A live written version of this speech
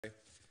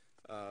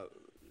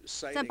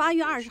在8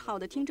月20号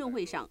的听证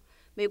会上，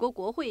美国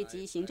国会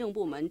及行政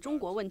部门中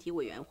国问题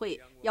委员会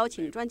邀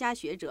请专家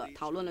学者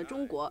讨论了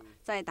中国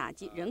在打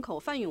击人口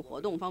贩运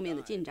活动方面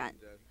的进展。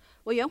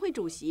委员会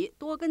主席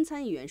多根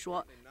参议员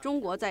说，中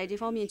国在这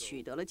方面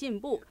取得了进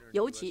步，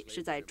尤其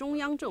是在中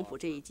央政府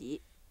这一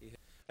级。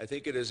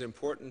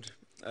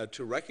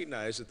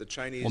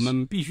我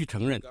们必须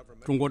承认，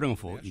中国政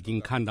府已经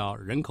看到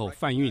人口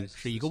贩运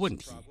是一个问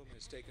题，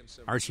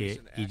而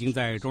且已经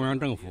在中央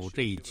政府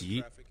这一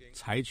级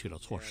采取了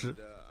措施。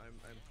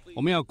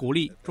我们要鼓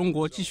励中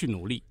国继续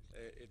努力，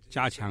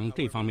加强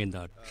这方面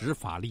的执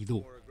法力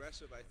度。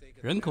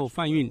人口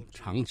贩运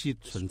长期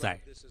存在，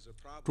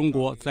中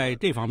国在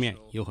这方面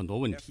有很多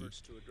问题，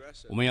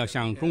我们要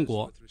向中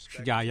国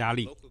施加压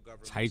力，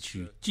采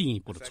取进一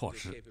步的措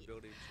施。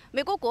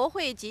美国国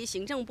会及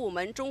行政部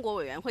门中国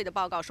委员会的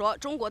报告说，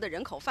中国的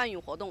人口贩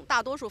运活动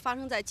大多数发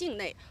生在境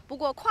内，不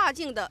过跨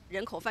境的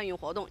人口贩运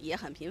活动也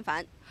很频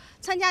繁。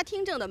参加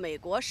听证的美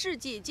国世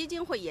纪基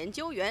金会研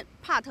究员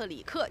帕特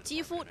里克·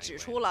基夫指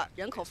出了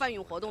人口贩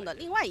运活动的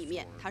另外一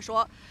面。他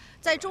说，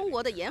在中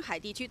国的沿海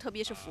地区，特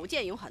别是福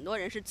建，有很多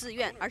人是自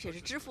愿，而且是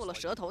支付了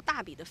蛇头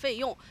大笔的费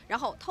用，然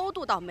后偷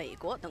渡到美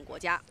国等国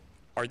家。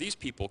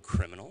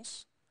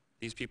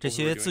这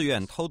些自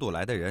愿偷渡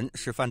来的人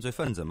是犯罪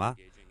分子吗？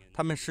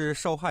他们是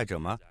受害者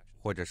吗？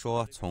或者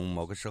说，从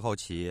某个时候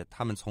起，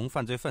他们从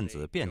犯罪分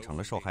子变成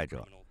了受害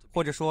者？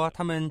或者说，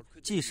他们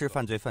既是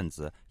犯罪分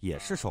子，也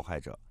是受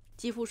害者？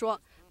基夫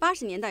说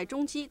，80年代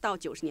中期到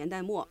90年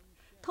代末，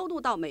偷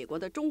渡到美国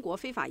的中国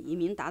非法移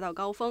民达到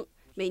高峰，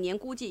每年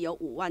估计有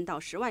5万到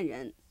10万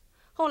人。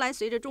后来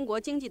随着中国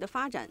经济的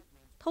发展，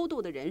偷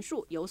渡的人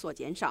数有所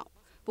减少，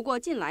不过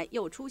近来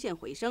又出现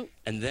回升。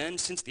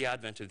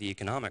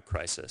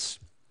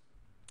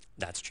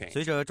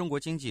随着中国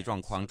经济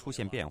状况出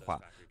现变化，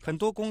很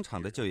多工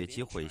厂的就业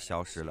机会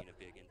消失了。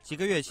几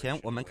个月前，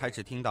我们开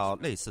始听到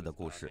类似的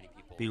故事，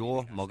比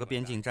如某个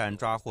边境站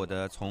抓获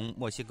的从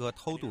墨西哥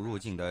偷渡入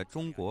境的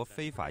中国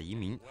非法移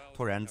民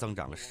突然增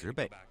长了10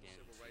倍。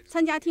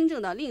参加听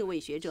证的另一位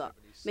学者，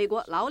美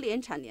国劳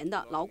联产联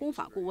的劳工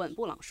法顾问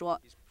布朗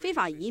说，非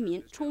法移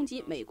民冲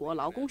击美国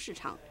劳工市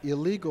场。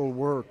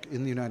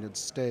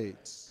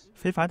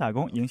非法打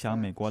工影响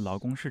美国劳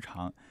工市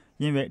场，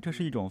因为这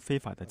是一种非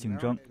法的竞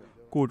争。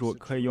雇主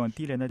可以用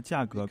低廉的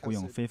价格雇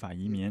佣非法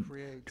移民，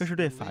这是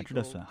对法治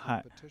的损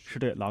害，是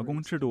对劳工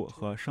制度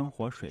和生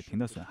活水平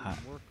的损害。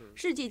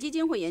世纪基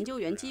金会研究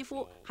员基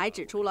夫还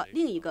指出了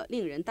另一个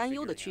令人担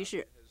忧的趋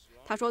势。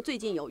他说，最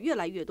近有越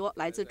来越多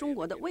来自中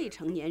国的未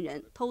成年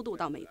人偷渡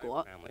到美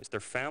国。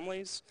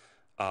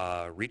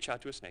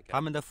他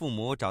们的父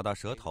母找到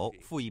蛇头，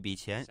付一笔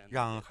钱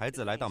让孩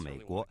子来到美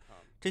国。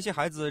这些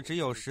孩子只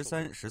有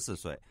13、14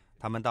岁。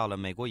他们到了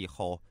美国以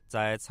后，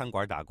在餐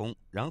馆打工，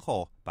然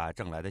后把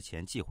挣来的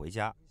钱寄回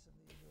家。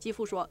基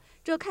夫说，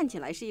这看起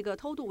来是一个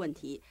偷渡问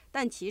题，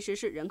但其实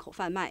是人口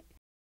贩卖。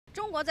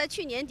中国在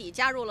去年底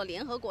加入了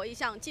联合国一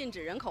项禁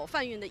止人口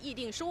贩运的议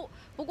定书。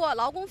不过，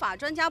劳工法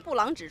专家布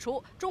朗指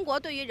出，中国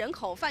对于人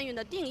口贩运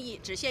的定义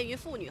只限于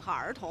妇女和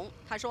儿童。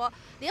他说，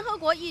联合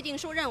国议定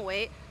书认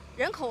为，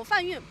人口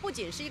贩运不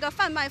仅是一个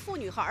贩卖妇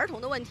女和儿童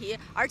的问题，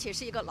而且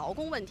是一个劳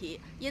工问题。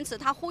因此，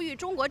他呼吁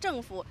中国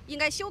政府应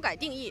该修改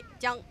定义，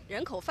将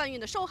人口贩运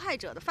的受害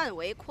者的范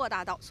围扩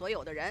大到所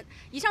有的人。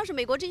以上是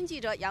美国之音记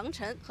者杨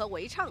晨和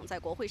韦畅在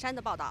国会山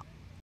的报道。